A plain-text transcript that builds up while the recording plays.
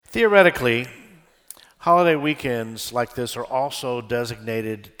Theoretically, holiday weekends like this are also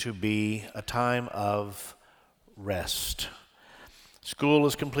designated to be a time of rest. School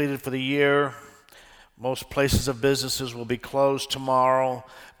is completed for the year. Most places of businesses will be closed tomorrow.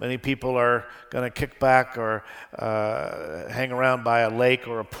 Many people are going to kick back or hang around by a lake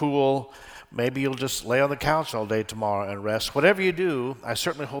or a pool. Maybe you'll just lay on the couch all day tomorrow and rest. Whatever you do, I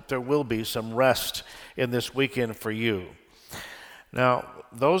certainly hope there will be some rest in this weekend for you. Now,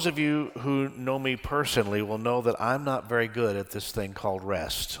 those of you who know me personally will know that I'm not very good at this thing called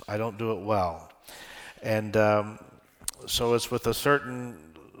rest. I don't do it well. And so it's with a certain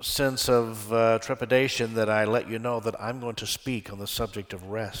sense of trepidation that I let you know that I'm going to speak on the subject of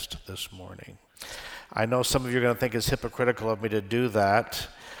rest this morning. I know some of you are going to think it's hypocritical of me to do that,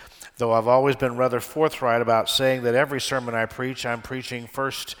 though I've always been rather forthright about saying that every sermon I preach, I'm preaching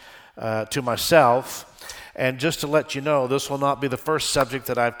first to myself. And just to let you know, this will not be the first subject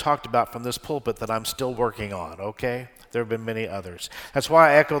that I've talked about from this pulpit that I'm still working on, okay? There have been many others. That's why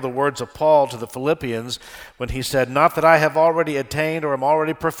I echo the words of Paul to the Philippians when he said, "Not that I have already attained or am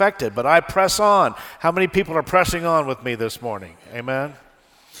already perfected, but I press on." How many people are pressing on with me this morning? Amen?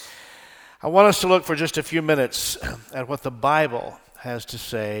 I want us to look for just a few minutes at what the Bible has to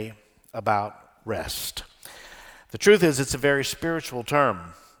say about rest. The truth is, it's a very spiritual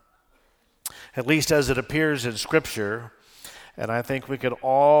term, at least as it appears in Scripture, and I think we could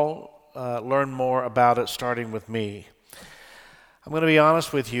all learn more about it, starting with me. I'm going to be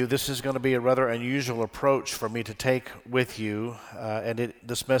honest with you, this is going to be a rather unusual approach for me to take with you, and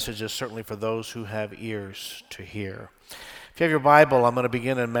this message is certainly for those who have ears to hear. If you have your Bible, I'm going to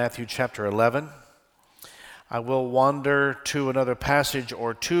begin in Matthew chapter 11. I will wander to another passage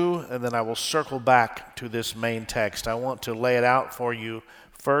or two, and then I will circle back to this main text. I want to lay it out for you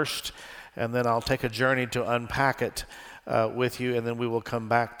first, and then I'll take a journey to unpack it with you, and then we will come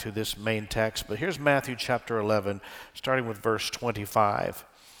back to this main text. But here's Matthew chapter 11, starting with verse 25.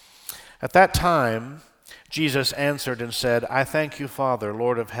 At that time, Jesus answered and said, "I thank you, Father,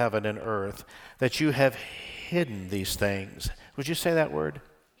 Lord of heaven and earth, that you have hidden these things." Would you say that word?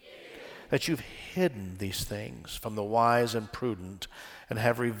 That you've hidden these things from the wise and prudent and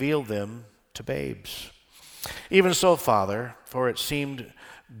have revealed them to babes. Even so, Father, for it seemed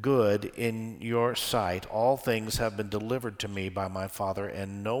good in your sight. All things have been delivered to me by my Father,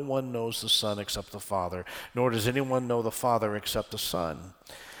 and no one knows the Son except the Father, nor does anyone know the Father except the Son,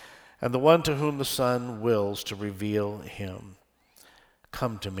 and the one to whom the Son wills to reveal him.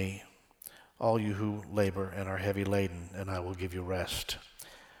 Come to me, all you who labor and are heavy laden, and I will give you rest.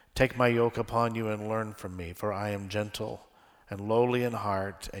 Take my yoke upon you and learn from me, for I am gentle and lowly in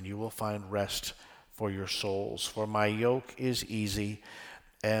heart, and you will find rest for your souls. For my yoke is easy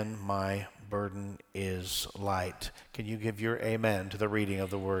and my burden is light. Can you give your amen to the reading of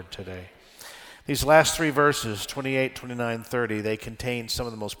the word today? These last three verses, 28, 29, 30, they contain some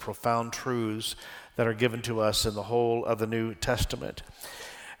of the most profound truths that are given to us in the whole of the New Testament.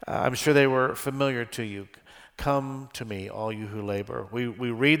 I'm sure they were familiar to you. Come to me, all you who labor. We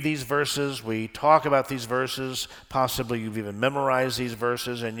read these verses, we talk about these verses, possibly you've even memorized these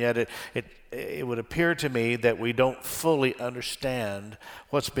verses, and yet it would appear to me that we don't fully understand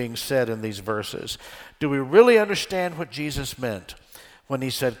what's being said in these verses. Do we really understand what Jesus meant when he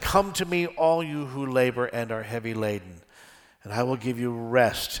said, "Come to me, all you who labor and are heavy laden, and I will give you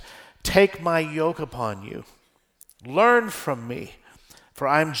rest. Take my yoke upon you. Learn from me. For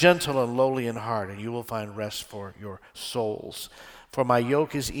I am gentle and lowly in heart, and you will find rest for your souls. For my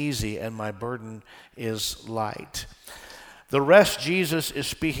yoke is easy and my burden is light." The rest Jesus is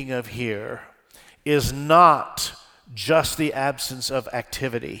speaking of here is not just the absence of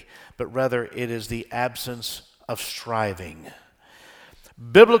activity, but rather it is the absence of striving.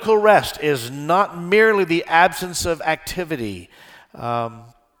 Biblical rest is not merely the absence of activity,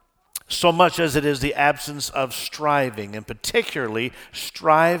 so much as it is the absence of striving, and particularly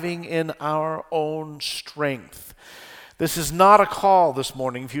striving in our own strength. This is not a call this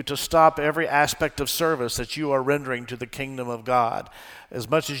morning for you to stop every aspect of service that you are rendering to the kingdom of God. As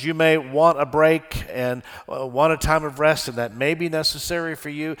much as you may want a break and want a time of rest, and that may be necessary for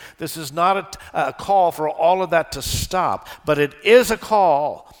you, this is not a call for all of that to stop, but it is a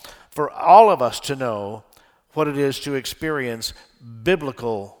call for all of us to know what it is to experience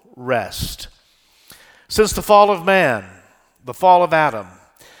biblical rest. Since the fall of man, the fall of Adam,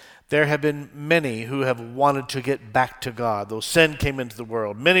 there have been many who have wanted to get back to God. Though sin came into the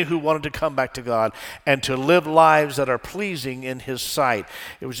world, many who wanted to come back to God and to live lives that are pleasing in His sight.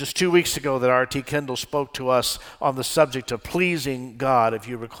 It was just 2 weeks ago that R.T. Kendall spoke to us on the subject of pleasing God, if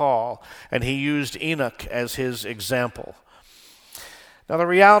you recall, and he used Enoch as his example. Now, the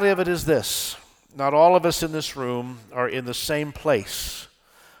reality of it is this. Not all of us in this room are in the same place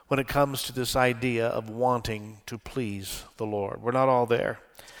when it comes to this idea of wanting to please the Lord. We're not all there.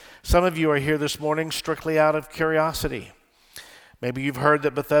 Some of you are here this morning strictly out of curiosity. Maybe you've heard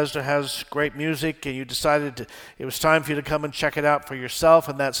that Bethesda has great music and you decided it was time for you to come and check it out for yourself,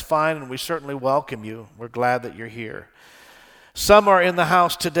 and that's fine, and we certainly welcome you. We're glad that you're here. Some are in the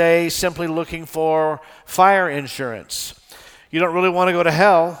house today simply looking for fire insurance. You don't really want to go to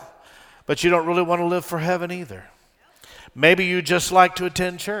hell, but you don't really want to live for heaven either. Maybe you just like to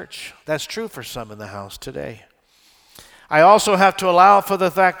attend church. That's true for some in the house today. I also have to allow for the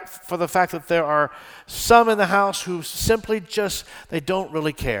fact that there are some in the house who simply they don't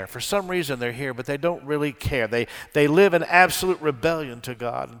really care. For some reason they're here, but they don't really care. They live in absolute rebellion to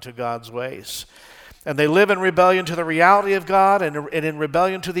God and to God's ways. And they live in rebellion to the reality of God and in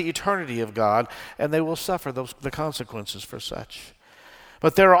rebellion to the eternity of God, and they will suffer the consequences for such.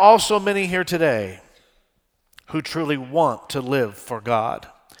 But there are also many here today who truly want to live for God.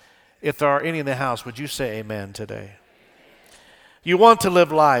 If there are any in the house, would you say amen today? You want to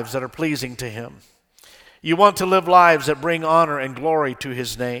live lives that are pleasing to Him. You want to live lives that bring honor and glory to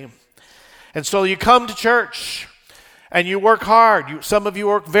His name. And so you come to church and you work hard. Some of you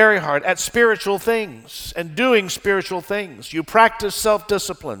work very hard at spiritual things and doing spiritual things. You practice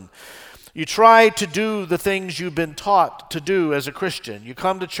self-discipline. You try to do the things you've been taught to do as a Christian. You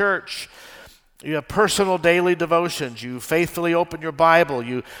come to church. You have personal daily devotions. You faithfully open your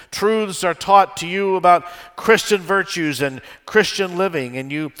Bible. Truths are taught to you about Christian virtues and Christian living,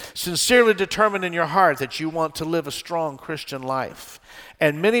 and you sincerely determine in your heart that you want to live a strong Christian life.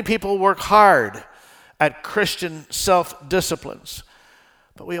 And many people work hard at Christian self-disciplines.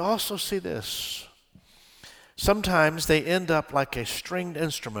 But we also see this. Sometimes they end up like a stringed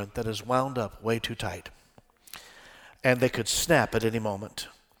instrument that is wound up way too tight, and they could snap at any moment.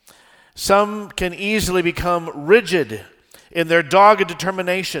 Some can easily become rigid in their dogged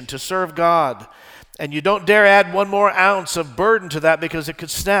determination to serve God, and you don't dare add one more ounce of burden to that because it could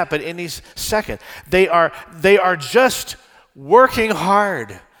snap at any second. They are just working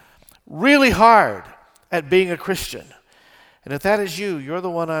hard, really hard at being a Christian. And if that is you, you're the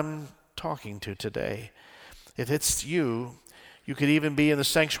one I'm talking to today. If it's you, you could even be in the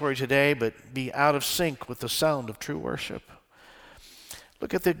sanctuary today but be out of sync with the sound of true worship.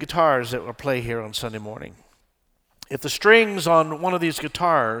 Look at the guitars that will play here on Sunday morning. If the strings on one of these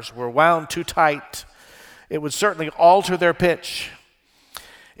guitars were wound too tight, it would certainly alter their pitch.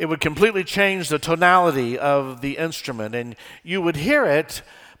 It would completely change the tonality of the instrument, and you would hear it,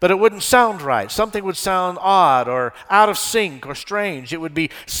 but it wouldn't sound right. Something would sound odd or out of sync or strange. It would be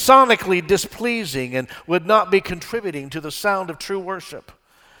sonically displeasing and would not be contributing to the sound of true worship.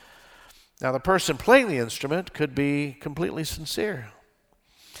 Now, the person playing the instrument could be completely sincere,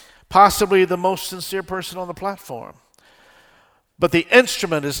 possibly the most sincere person on the platform. But the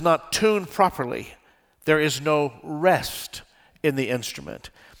instrument is not tuned properly. There is no rest in the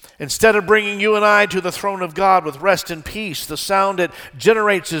instrument. Instead of bringing you and I to the throne of God with rest and peace, the sound it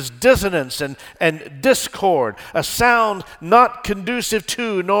generates is dissonance and discord, a sound not conducive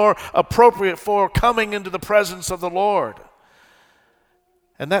to nor appropriate for coming into the presence of the Lord.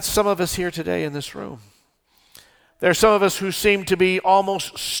 And that's some of us here today in this room. There are some of us who seem to be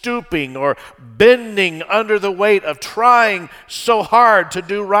almost stooping or bending under the weight of trying so hard to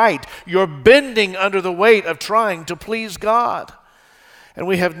do right. You're bending under the weight of trying to please God. And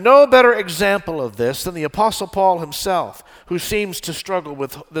we have no better example of this than the Apostle Paul himself, who seems to struggle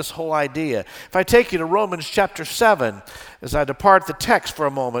with this whole idea. If I take you to Romans chapter 7, as I depart the text for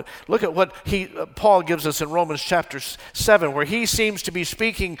a moment, look at what Paul gives us in Romans chapter 7, where he seems to be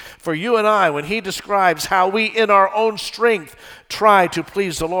speaking for you and I when he describes how we in our own strength try to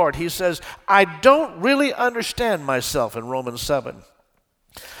please the Lord. He says, I don't really understand myself in Romans 7.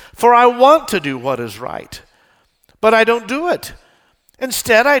 For I want to do what is right, but I don't do it.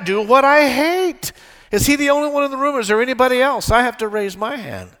 Instead, I do what I hate. Is he the only one in the room? Is there anybody else? I have to raise my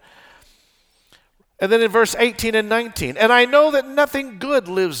hand. And then in verse 18 and 19, and I know that nothing good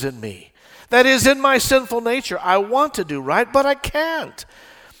lives in me. That is, in my sinful nature. I want to do right, but I can't.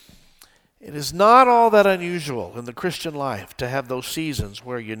 It is not all that unusual in the Christian life to have those seasons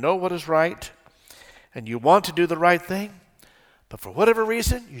where you know what is right and you want to do the right thing, but for whatever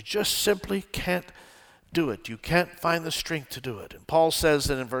reason, you just simply can't do it. You can't find the strength to do it. And Paul says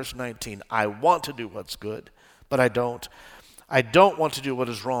that in verse 19, I want to do what's good, but I don't. I don't want to do what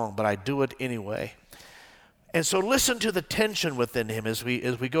is wrong, but I do it anyway. And so listen to the tension within him as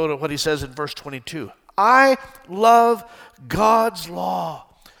we go to what he says in verse 22. I love God's law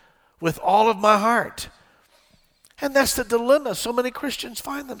with all of my heart. And that's the dilemma so many Christians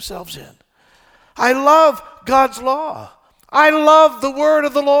find themselves in. I love God's law. I love the word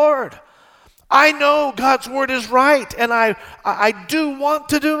of the Lord. I know God's word is right, and I do want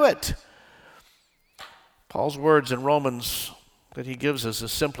to do it. Paul's words in Romans that he gives us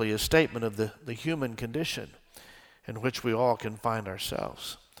is simply a statement of the human condition in which we all can find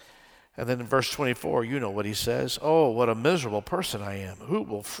ourselves. And then in verse 24, you know what he says. Oh, what a miserable person I am. Who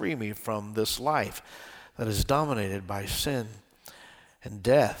will free me from this life that is dominated by sin and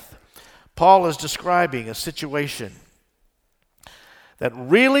death? Paul is describing a situation that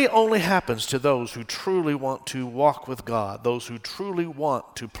really only happens to those who truly want to walk with God, those who truly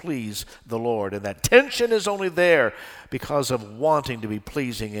want to please the Lord. And that tension is only there because of wanting to be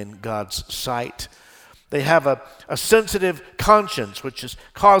pleasing in God's sight. They have a sensitive conscience, which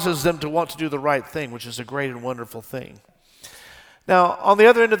causes them to want to do the right thing, which is a great and wonderful thing. Now, on the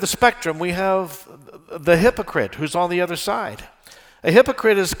other end of the spectrum, we have the hypocrite who's on the other side. A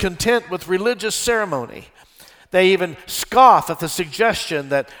hypocrite is content with religious ceremony. They even scoff at the suggestion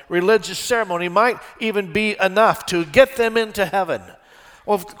that religious ceremony might even be enough to get them into heaven.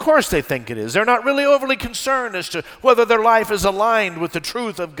 Well, of course they think it is. They're not really overly concerned as to whether their life is aligned with the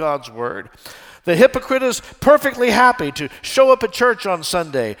truth of God's word. The hypocrite is perfectly happy to show up at church on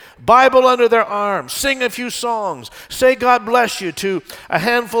Sunday, Bible under their arm, sing a few songs, say God bless you to a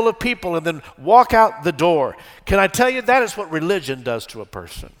handful of people, and then walk out the door. Can I tell you, that is what religion does to a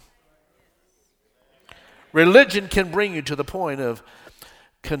person. Religion can bring you to the point of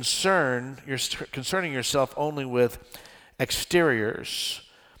concerning yourself only with exteriors,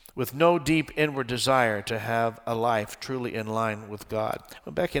 with no deep inward desire to have a life truly in line with God.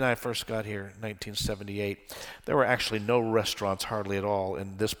 When Becky and I first got here in 1978, there were actually no restaurants hardly at all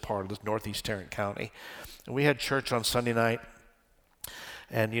in this part of this northeast Tarrant County. And we had church on Sunday night.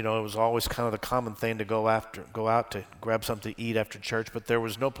 And, you know, it was always kind of the common thing to go out to grab something to eat after church, but there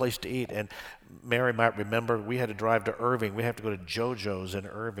was no place to eat. And Mary might remember we had to drive to Irving. We had to go to JoJo's in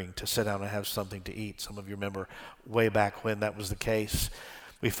Irving to sit down and have something to eat. Some of you remember way back when that was the case.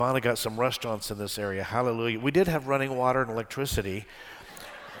 We finally got some restaurants in this area. Hallelujah. We did have running water and electricity,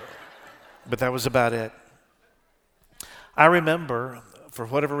 but that was about it. I remember, for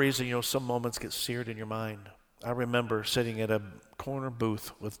whatever reason, you know, some moments get seared in your mind. I remember sitting at a corner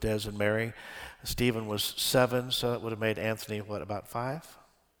booth with Des and Mary. Stephen was 7, so that would have made Anthony, about 5?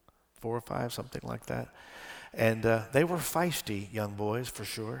 4 or 5, something like that. And they were feisty young boys, for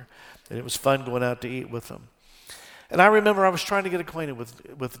sure. And it was fun going out to eat with them. And I remember I was trying to get acquainted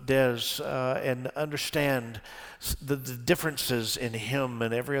with Des and understand the differences in him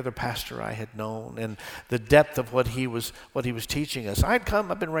and every other pastor I had known, and the depth of what he was teaching us. I've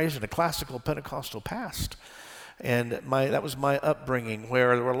been raised in a classical Pentecostal past. And that was my upbringing,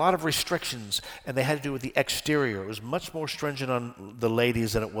 where there were a lot of restrictions, and they had to do with the exterior. It was much more stringent on the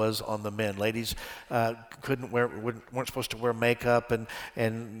ladies than it was on the men. Ladies weren't supposed to wear makeup,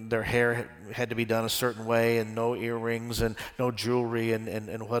 and their hair had to be done a certain way, and no earrings and no jewelry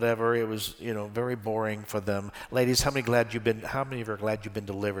and whatever. It was, you know, very boring for them. Ladies, how many of you are glad you've been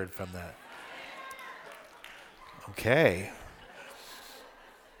delivered from that? Okay.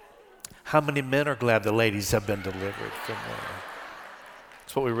 How many men are glad the ladies have been delivered from there?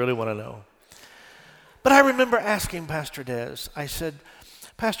 That's what we really want to know. But I remember asking Pastor Des, I said,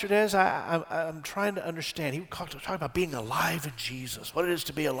 Pastor Des, I'm trying to understand. He talked about being alive in Jesus, what it is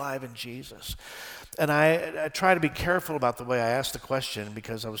to be alive in Jesus. And I try to be careful about the way I ask the question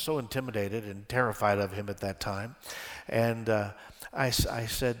because I was so intimidated and terrified of him at that time. And I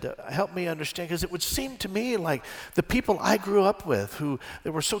said, help me understand, because it would seem to me like the people I grew up with they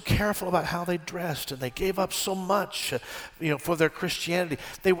were so careful about how they dressed and they gave up so much, for their Christianity.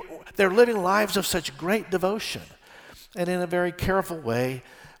 They're living lives of such great devotion. And in a very careful way,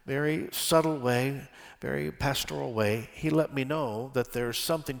 very subtle way, very pastoral way, he let me know that there's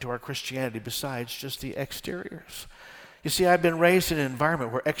something to our Christianity besides just the exteriors. You see, I've been raised in an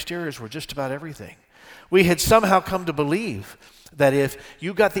environment where exteriors were just about everything. We had somehow come to believe that if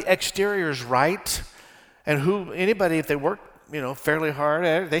you got the exteriors right, and anybody, if they worked, fairly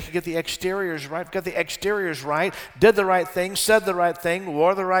hard, they could get the exteriors right, got the exteriors right, did the right thing, said the right thing,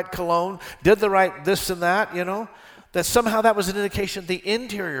 wore the right cologne, did the right this and that, that somehow that was an indication the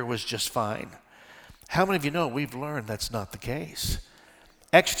interior was just fine. How many of you know we've learned that's not the case?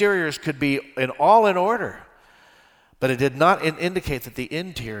 Exteriors could be all in order, but it did not indicate that the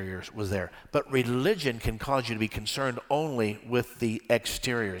interior was there. But religion can cause you to be concerned only with the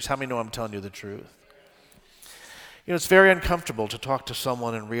exteriors. How many know I'm telling you the truth? It's very uncomfortable to talk to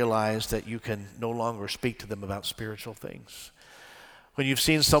someone and realize that you can no longer speak to them about spiritual things. when you've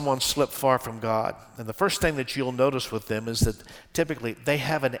seen someone slip far from God. And the first thing that you'll notice with them is that typically they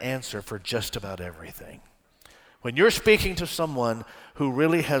have an answer for just about everything. When you're speaking to someone who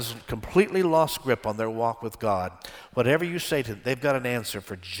really has completely lost grip on their walk with God, whatever you say to them, they've got an answer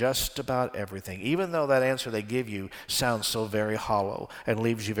for just about everything, even though that answer they give you sounds so very hollow and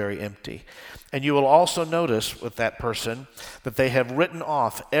leaves you very empty. And you will also notice with that person that they have written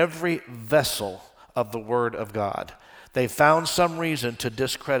off every vessel of the Word of God. They found some reason to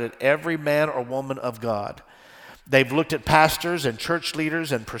discredit every man or woman of God. They've looked at pastors and church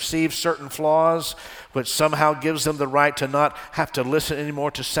leaders and perceived certain flaws, which somehow gives them the right to not have to listen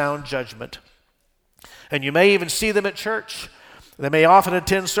anymore to sound judgment. And you may even see them at church. They may often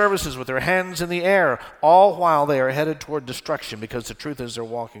attend services with their hands in the air, all while they are headed toward destruction, because the truth is they're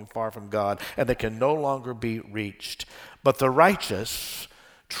walking far from God and they can no longer be reached. But the righteous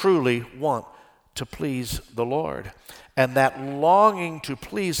truly want to please the Lord. And that longing to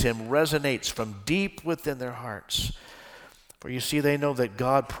please Him resonates from deep within their hearts. For you see, they know that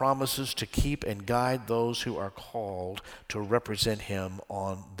God promises to keep and guide those who are called to represent Him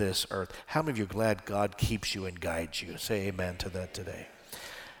on this earth. How many of you are glad God keeps you and guides you? Say amen to that today.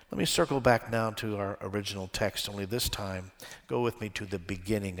 Let me circle back now to our original text, only this time go with me to the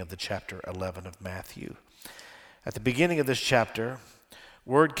beginning of the chapter 11 of Matthew. At the beginning of this chapter,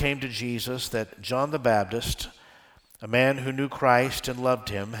 word came to Jesus that John the Baptist, a man who knew Christ and loved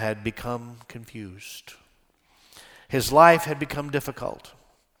Him, had become confused. His life had become difficult.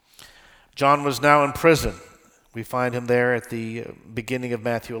 John was now in prison. We find him there at the beginning of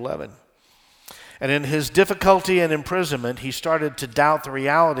Matthew 11. And in his difficulty and imprisonment, he started to doubt the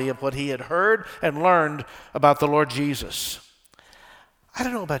reality of what he had heard and learned about the Lord Jesus. I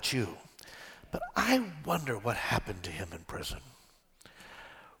don't know about you, but I wonder what happened to him in prison.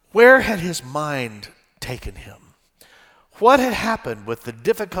 Where had his mind taken him? What had happened with the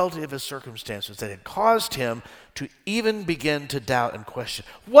difficulty of his circumstances that had caused him to even begin to doubt and question?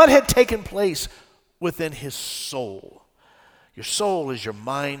 What had taken place within his soul? Your soul is your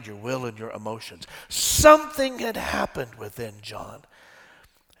mind, your will, and your emotions. Something had happened within John,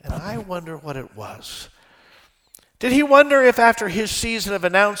 and I wonder what it was. Did he wonder if after his season of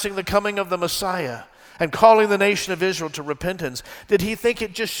announcing the coming of the Messiah and calling the nation of Israel to repentance, did he think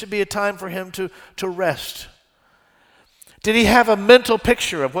it just should be a time for him to rest? Did he have a mental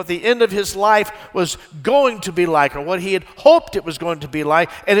picture of what the end of his life was going to be like, or what he had hoped it was going to be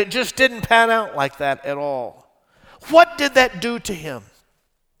like, and it just didn't pan out like that at all? What did that do to him?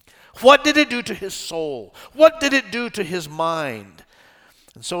 What did it do to his soul? What did it do to his mind?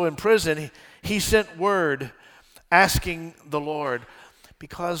 And so in prison, he sent word asking the Lord,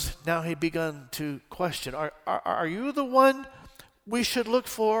 because now he'd begun to question, are you the one we should look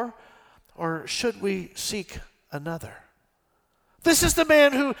for, or should we seek another? This is the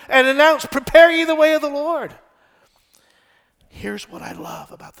man who had announced, prepare ye the way of the Lord. Here's what I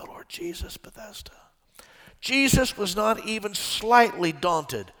love about the Lord Jesus, Bethesda. Jesus was not even slightly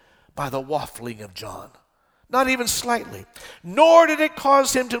daunted by the waffling of John. Not even slightly. Nor did it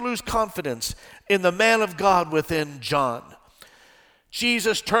cause him to lose confidence in the man of God within John.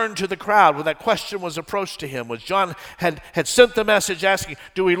 Jesus turned to the crowd when that question was approached to him, when John had sent the message asking,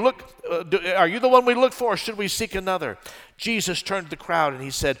 are you the one we look for, or should we seek another? Jesus turned to the crowd and he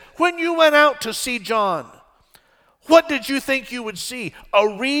said, when you went out to see John, what did you think you would see? A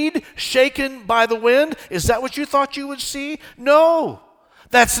reed shaken by the wind? Is that what you thought you would see? No.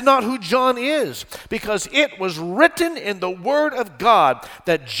 That's not who John is, because it was written in the Word of God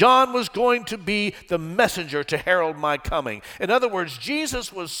that John was going to be the messenger to herald my coming. In other words,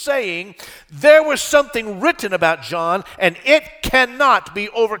 Jesus was saying there was something written about John, and it cannot be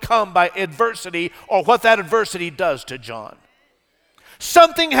overcome by adversity or what that adversity does to John.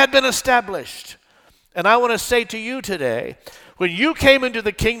 Something had been established. And I want to say to you today, when you came into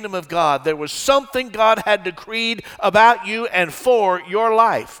the kingdom of God, there was something God had decreed about you and for your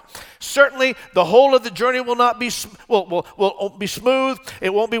life. Certainly, the whole of the journey will not be will be smooth.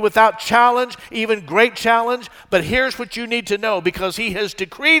 It won't be without challenge, even great challenge. But here's what you need to know, because He has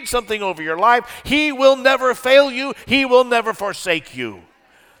decreed something over your life. He will never fail you. He will never forsake you.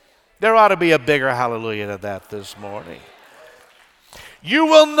 There ought to be a bigger hallelujah to that this morning. You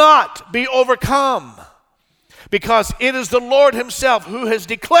will not be overcome, because it is the Lord Himself who has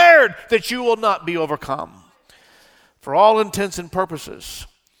declared that you will not be overcome. For all intents and purposes,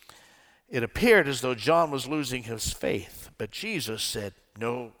 it appeared as though John was losing his faith. But Jesus said,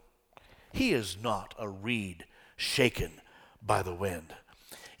 no, he is not a reed shaken by the wind.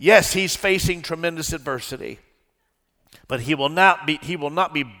 Yes, he's facing tremendous adversity, but he will not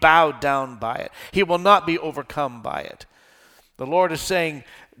be bowed down by it. He will not be overcome by it. The Lord is saying,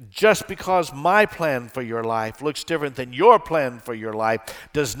 just because my plan for your life looks different than your plan for your life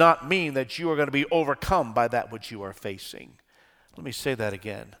does not mean that you are going to be overcome by that which you are facing. Let me say that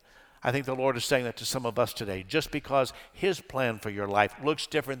again. I think the Lord is saying that to some of us today. Just because His plan for your life looks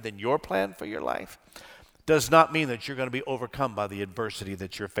different than your plan for your life does not mean that you're going to be overcome by the adversity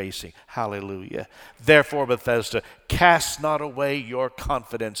that you're facing. Hallelujah. Therefore, Bethesda, cast not away your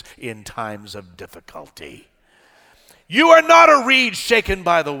confidence in times of difficulty. You are not a reed shaken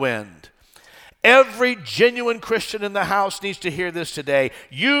by the wind. Every genuine Christian in the house needs to hear this today.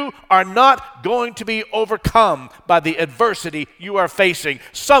 You are not going to be overcome by the adversity you are facing.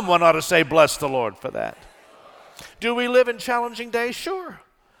 Someone ought to say, bless the Lord for that. Do we live in challenging days? Sure.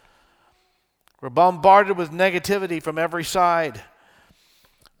 We're bombarded with negativity from every side.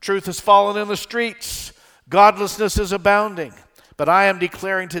 Truth has fallen in the streets. Godlessness is abounding. But I am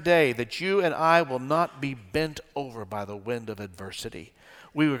declaring today that you and I will not be bent over by the wind of adversity.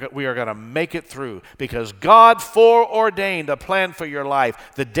 We are going to make it through because God foreordained a plan for your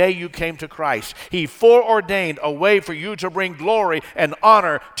life the day you came to Christ. He foreordained a way for you to bring glory and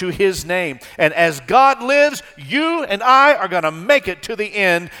honor to His name. And as God lives, you and I are going to make it to the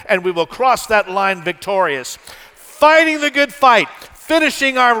end, and we will cross that line victorious. Fighting the good fight,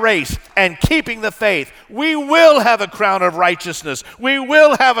 finishing our race, and keeping the faith. We will have a crown of righteousness. We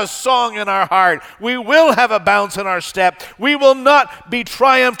will have a song in our heart. We will have a bounce in our step. We will not be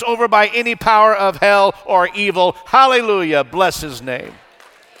triumphed over by any power of hell or evil. Hallelujah. Bless His name.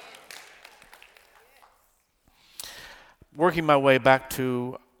 Working my way back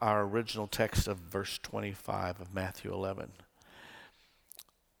to our original text of verse 25 of Matthew 11.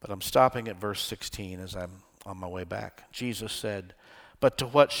 But I'm stopping at verse 16 as I'm on my way back. Jesus said, "But to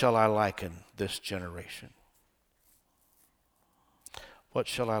what shall I liken this generation? What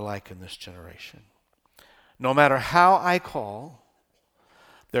shall I liken this generation? No matter how I call,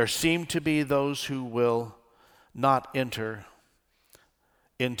 there seem to be those who will not enter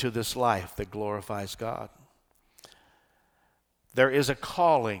into this life that glorifies God." There is a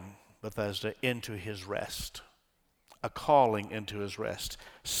calling, Bethesda, into His rest. A calling into His rest.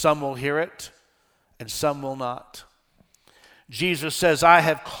 Some will hear it, and some will not. Jesus says, I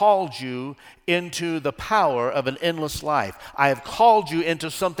have called you into the power of an endless life. I have called you into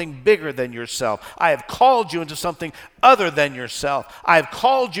something bigger than yourself. I have called you into something other than yourself. I have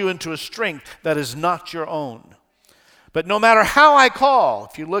called you into a strength that is not your own. But no matter how I call,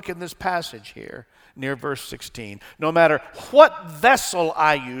 if you look in this passage here, near verse 16, no matter what vessel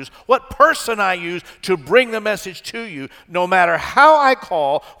I use, what person I use to bring the message to you, no matter how I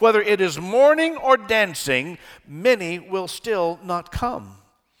call, whether it is mourning or dancing, many will still not come.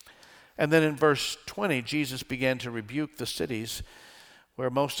 And then in verse 20, Jesus began to rebuke the cities where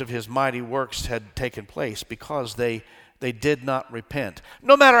most of His mighty works had taken place because they did not repent.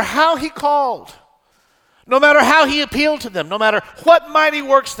 No matter how He called, no matter how He appealed to them, no matter what mighty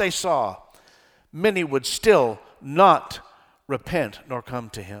works they saw, many would still not repent nor come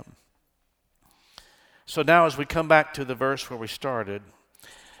to Him. So now as we come back to the verse where we started,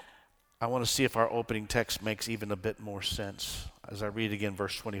 I want to see if our opening text makes even a bit more sense as I read again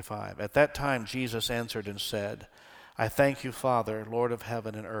verse 25. At that time Jesus answered and said, I thank you, Father, Lord of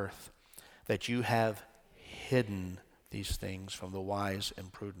heaven and earth, that you have hidden these things from the wise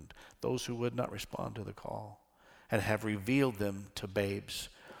and prudent, those who would not respond to the call, and have revealed them to babes.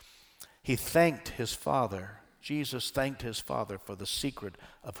 He thanked His Father. Jesus thanked His Father for the secret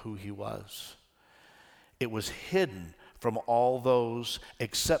of who He was. It was hidden from all those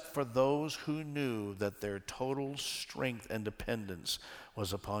except for those who knew that their total strength and dependence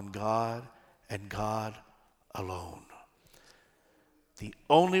was upon God and God alone. The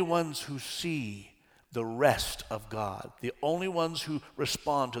only ones who see the rest of God, the only ones who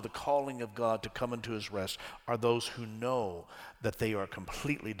respond to the calling of God to come into His rest are those who know that they are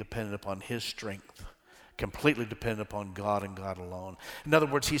completely dependent upon His strength, completely dependent upon God and God alone. In other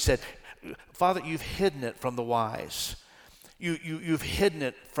words, He said, Father, you've hidden it from the wise. You've hidden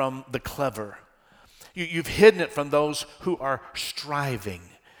it from the clever. You've hidden it from those who are striving.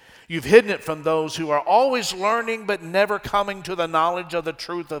 You've hidden it from those who are always learning but never coming to the knowledge of the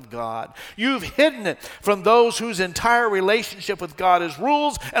truth of God. You've hidden it from those whose entire relationship with God is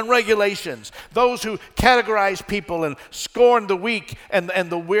rules and regulations. Those who categorize people and scorn the weak and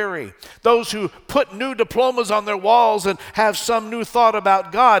the weary. Those who put new diplomas on their walls and have some new thought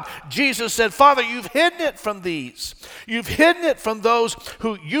about God. Jesus said, Father, you've hidden it from these. You've hidden it from those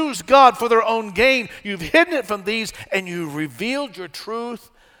who use God for their own gain. You've hidden it from these, and you've revealed your truth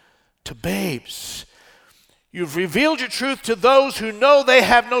to babes. You've revealed your truth to those who know they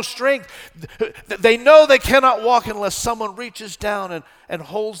have no strength. They know they cannot walk unless someone reaches down and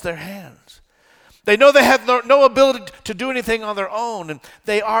holds their hands. They know they have no ability to do anything on their own, and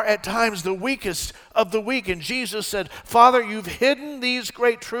they are at times the weakest of the weak. And Jesus said, Father, you've hidden these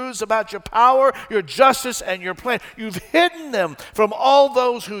great truths about your power, your justice, and your plan. You've hidden them from all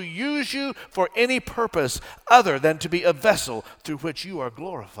those who use you for any purpose other than to be a vessel through which you are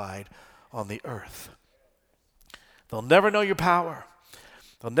glorified on the earth. They'll never know your power.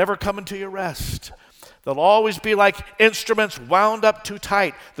 They'll never come into your rest. They'll always be like instruments wound up too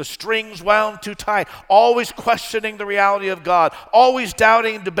tight, the strings wound too tight, always questioning the reality of God, always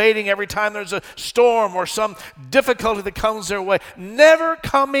doubting and debating every time there's a storm or some difficulty that comes their way, never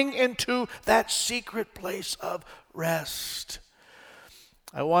coming into that secret place of rest.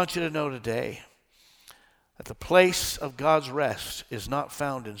 I want you to know today that the place of God's rest is not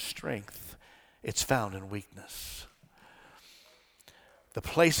found in strength, it's found in weakness. The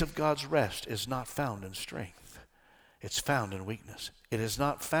place of God's rest is not found in strength. It's found in weakness. It is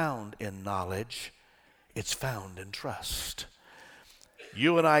not found in knowledge. It's found in trust.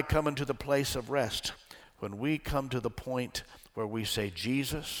 You and I come into the place of rest when we come to the point where we say,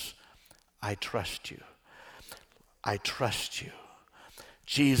 Jesus, I trust you. I trust you.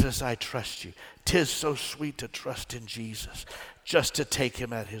 Jesus, I trust you. 'Tis so sweet to trust in Jesus, just to take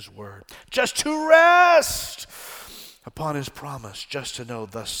him at his word, just to rest upon his promise, just to know,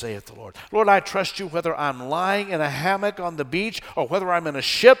 thus saith the Lord. Lord, I trust you whether I'm lying in a hammock on the beach or whether I'm in a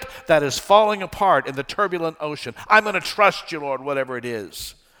ship that is falling apart in the turbulent ocean. I'm going to trust you, Lord, whatever it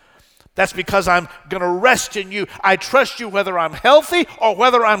is. That's because I'm going to rest in you. I trust you whether I'm healthy or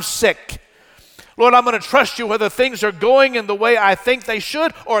whether I'm sick. Lord, I'm going to trust you whether things are going in the way I think they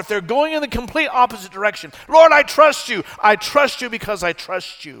should or if they're going in the complete opposite direction. Lord, I trust you. I trust you because I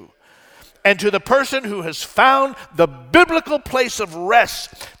trust you. And to the person who has found the biblical place of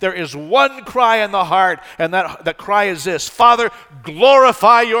rest, there is one cry in the heart, and that cry is this: Father,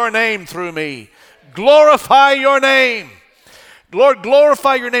 glorify your name through me. Glorify your name. Lord,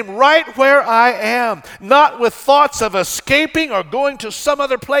 glorify your name right where I am, not with thoughts of escaping or going to some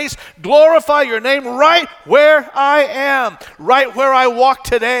other place. Glorify your name right where I am, right where I walk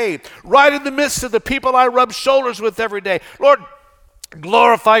today, right in the midst of the people I rub shoulders with every day. Lord,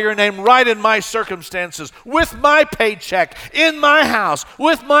 glorify your name right in my circumstances, with my paycheck, in my house,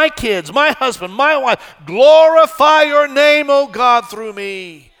 with my kids, my husband, my wife. Glorify your name, O God, through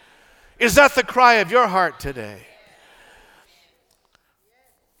me. Is that the cry of your heart today?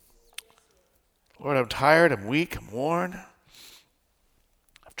 Lord, I'm tired, I'm weak, I'm worn.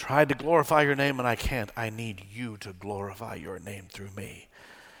 I've tried to glorify your name and I can't. I need you to glorify your name through me.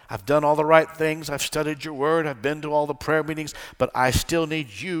 I've done all the right things. I've studied your word. I've been to all the prayer meetings, but I still need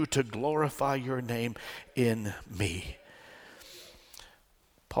you to glorify your name in me.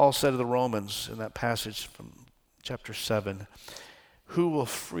 Paul said to the Romans in that passage from chapter 7, who will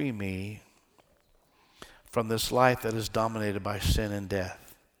free me from this life that is dominated by sin and death?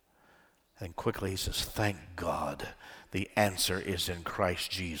 And quickly he says, thank God the answer is in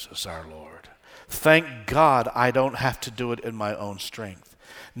Christ Jesus our Lord. Thank God I don't have to do it in my own strength.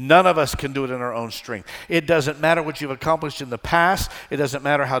 None of us can do it in our own strength. It doesn't matter what you've accomplished in the past. It doesn't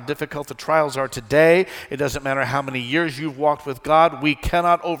matter how difficult the trials are today. It doesn't matter how many years you've walked with God. We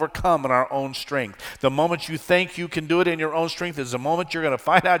cannot overcome in our own strength. The moment you think you can do it in your own strength is the moment you're going to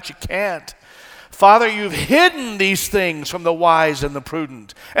find out you can't. Father, you've hidden these things from the wise and the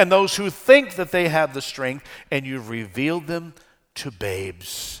prudent and those who think that they have the strength, and you've revealed them to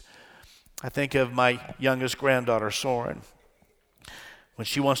babes. I think of my youngest granddaughter, Soren. When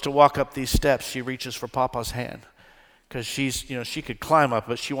she wants to walk up these steps, she reaches for Papa's hand because she could climb up,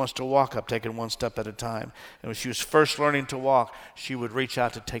 but she wants to walk up, taking one step at a time. And when she was first learning to walk, she would reach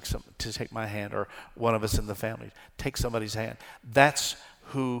out to take my hand, or one of us in the family, take somebody's hand. That's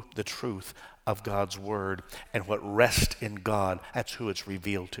who the truth of God's word and what rest in God, that's who it's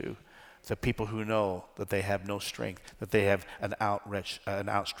revealed to. The people who know that they have no strength, that they have an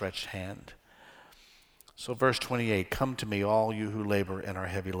outstretched hand. So verse 28, come to me, all you who labor and are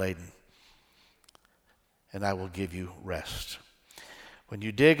heavy laden, and I will give you rest. When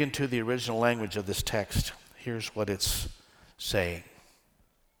you dig into the original language of this text, here's what it's saying.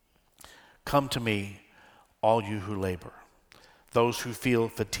 Come to me, all you who labor. Those who feel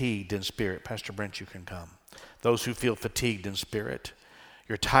fatigued in spirit. Pastor Brent, you can come. Those who feel fatigued in spirit.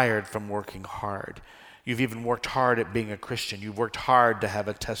 You're tired from working hard. You've even worked hard at being a Christian. You've worked hard to have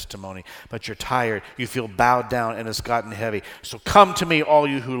a testimony, but you're tired. You feel bowed down and it's gotten heavy. So come to me, all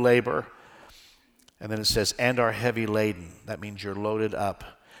you who labor. And then it says, and are heavy laden. That means you're loaded up.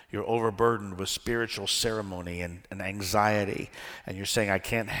 You're overburdened with spiritual ceremony and anxiety, and you're saying, I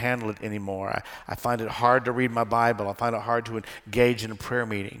can't handle it anymore. I find it hard to read my Bible. I find it hard to engage in a prayer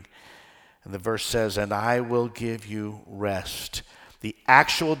meeting. And the verse says, and I will give you rest. The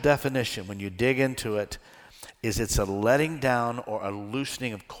actual definition, when you dig into it, is it's a letting down or a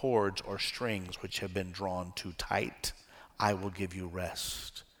loosening of cords or strings which have been drawn too tight. I will give you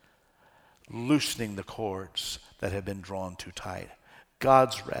rest. Loosening the cords that have been drawn too tight.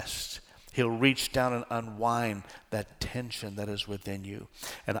 God's rest. He'll reach down and unwind that tension that is within you.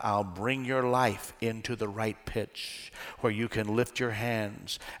 And I'll bring your life into the right pitch where you can lift your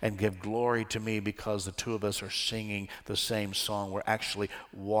hands and give glory to me because the two of us are singing the same song. We're actually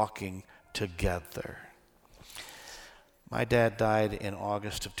walking together. My dad died in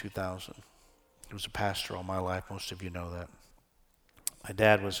August of 2000. He was a pastor all my life. Most of you know that. My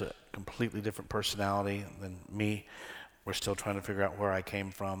dad was a completely different personality than me. We're still trying to figure out where I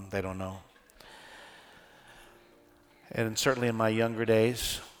came from. They don't know. And certainly in my younger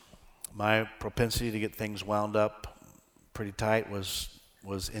days, my propensity to get things wound up pretty tight was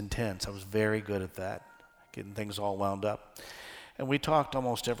intense. I was very good at that, getting things all wound up. And we talked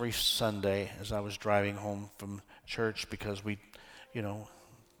almost every Sunday as I was driving home from church because we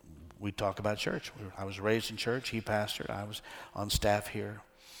talk about church. I was raised in church. He pastored. I was on staff here.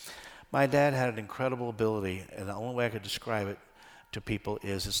 My dad had an incredible ability, and the only way I could describe it to people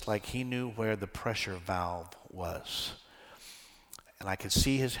is it's like he knew where the pressure valve was. And I could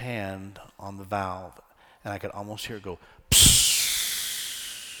see his hand on the valve, and I could almost hear it go, psss.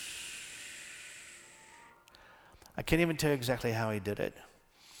 I can't even tell you exactly how he did it,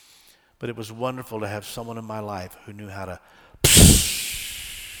 but it was wonderful to have someone in my life who knew how to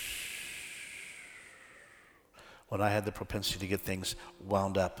when I had the propensity to get things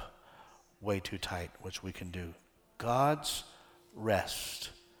wound up way too tight, which we can do. God's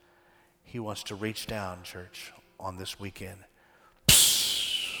rest. He wants to reach down, church, on this weekend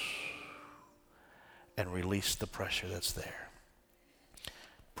and release the pressure that's there.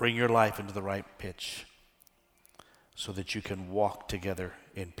 Bring your life into the right pitch so that you can walk together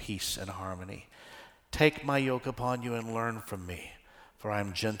in peace and harmony. Take my yoke upon you and learn from me, for I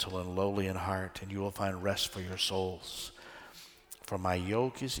am gentle and lowly in heart, and you will find rest for your souls. For my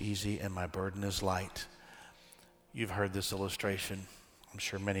yoke is easy and my burden is light. You've heard this illustration, I'm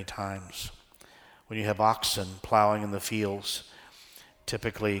sure, many times. When you have oxen plowing in the fields,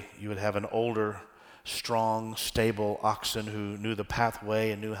 typically you would have an older, strong, stable oxen who knew the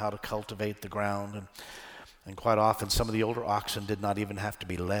pathway and knew how to cultivate the ground. And quite often some of the older oxen did not even have to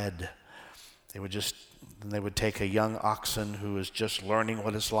be led. They would take a young oxen who is just learning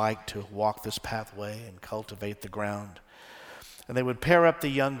what it's like to walk this pathway and cultivate the ground. And they would pair up the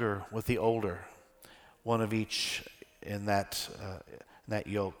younger with the older, one of each in that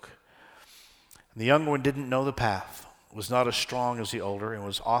yoke. And the younger one didn't know the path, was not as strong as the older, and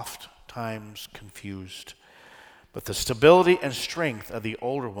was oft times confused. But the stability and strength of the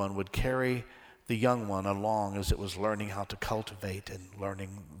older one would carry the young one along as it was learning how to cultivate and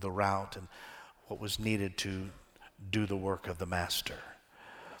learning the route and what was needed to do the work of the master.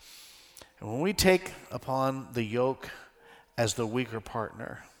 And when we take upon the yoke as the weaker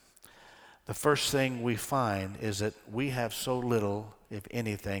partner, the first thing we find is that we have so little, if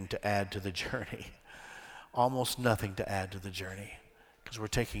anything, to add to the journey. Almost nothing to add to the journey because we're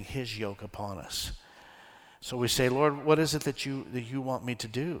taking his yoke upon us. So we say, Lord, what is it that you want me to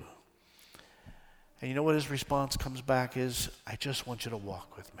do? And you know what his response comes back is, I just want you to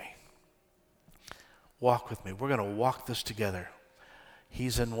walk with me. Walk with me. We're going to walk this together.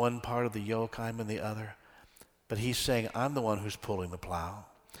 He's in one part of the yoke, I'm in the other. But he's saying, I'm the one who's pulling the plow.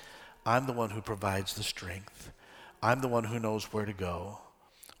 I'm the one who provides the strength. I'm the one who knows where to go.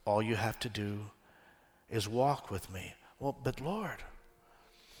 All you have to do is walk with me. Well, but Lord,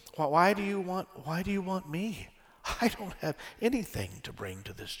 why do you want me? I don't have anything to bring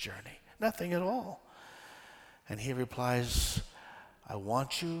to this journey. Nothing at all. And he replies, I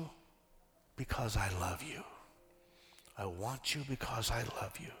want you because I love you. I want you because I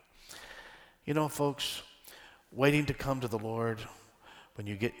love you. You know, folks, waiting to come to the Lord when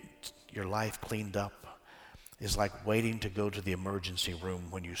you get your life cleaned up is like waiting to go to the emergency room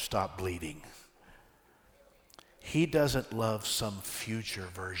when you stop bleeding. He doesn't love some future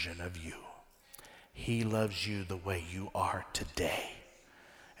version of you. He loves you the way you are today.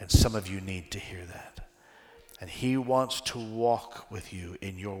 And some of you need to hear that. And he wants to walk with you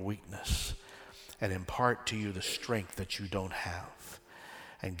in your weakness and impart to you the strength that you don't have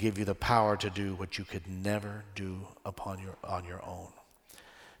and give you the power to do what you could never do on your own.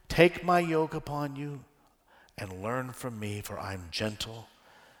 Take my yoke upon you and learn from me, for I'm gentle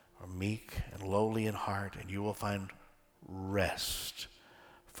are meek and lowly in heart, and you will find rest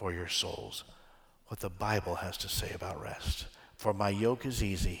for your souls. What the Bible has to say about rest. For my yoke is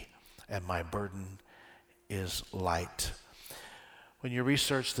easy and my burden is light. When you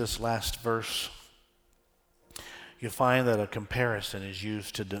research this last verse, you find that a comparison is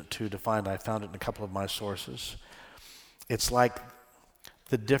used to define, I found it in a couple of my sources. It's like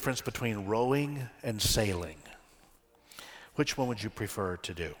the difference between rowing and sailing. Which one would you prefer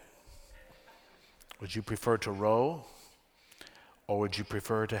to do? Would you prefer to row, or would you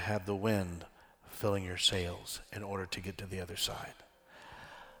prefer to have the wind filling your sails in order to get to the other side?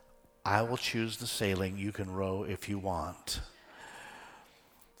 I will choose the sailing. You can row if you want.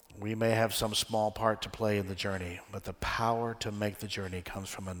 We may have some small part to play in the journey, but the power to make the journey comes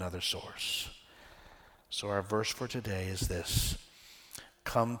from another source. So our verse for today is this: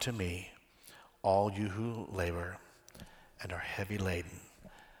 come to me, all you who labor and are heavy laden,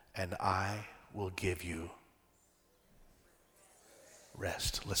 and I will give you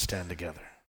rest. Let's stand together.